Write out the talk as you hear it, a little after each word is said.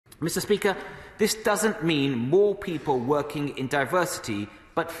Mr. Speaker, this doesn't mean more people working in diversity,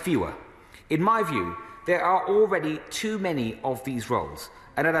 but fewer. In my view, there are already too many of these roles,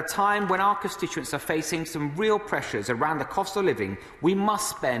 and at a time when our constituents are facing some real pressures around the cost of living, we must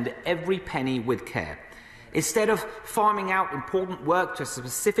spend every penny with care. Instead of farming out important work to a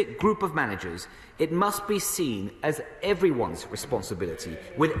specific group of managers, it must be seen as everyone's responsibility,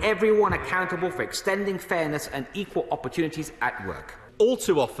 with everyone accountable for extending fairness and equal opportunities at work. All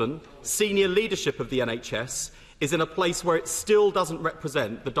too often, senior leadership of the NHS is in a place where it still doesn't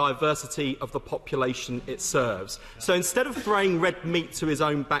represent the diversity of the population it serves. So instead of throwing red meat to his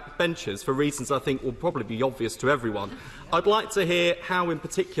own backbenchers for reasons I think will probably be obvious to everyone, I'd like to hear how in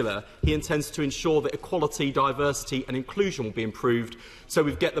particular he intends to ensure that equality, diversity and inclusion will be improved so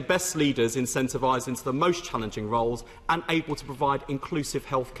we get the best leaders incentivised into the most challenging roles and able to provide inclusive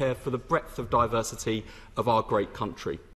healthcare for the breadth of diversity of our great country.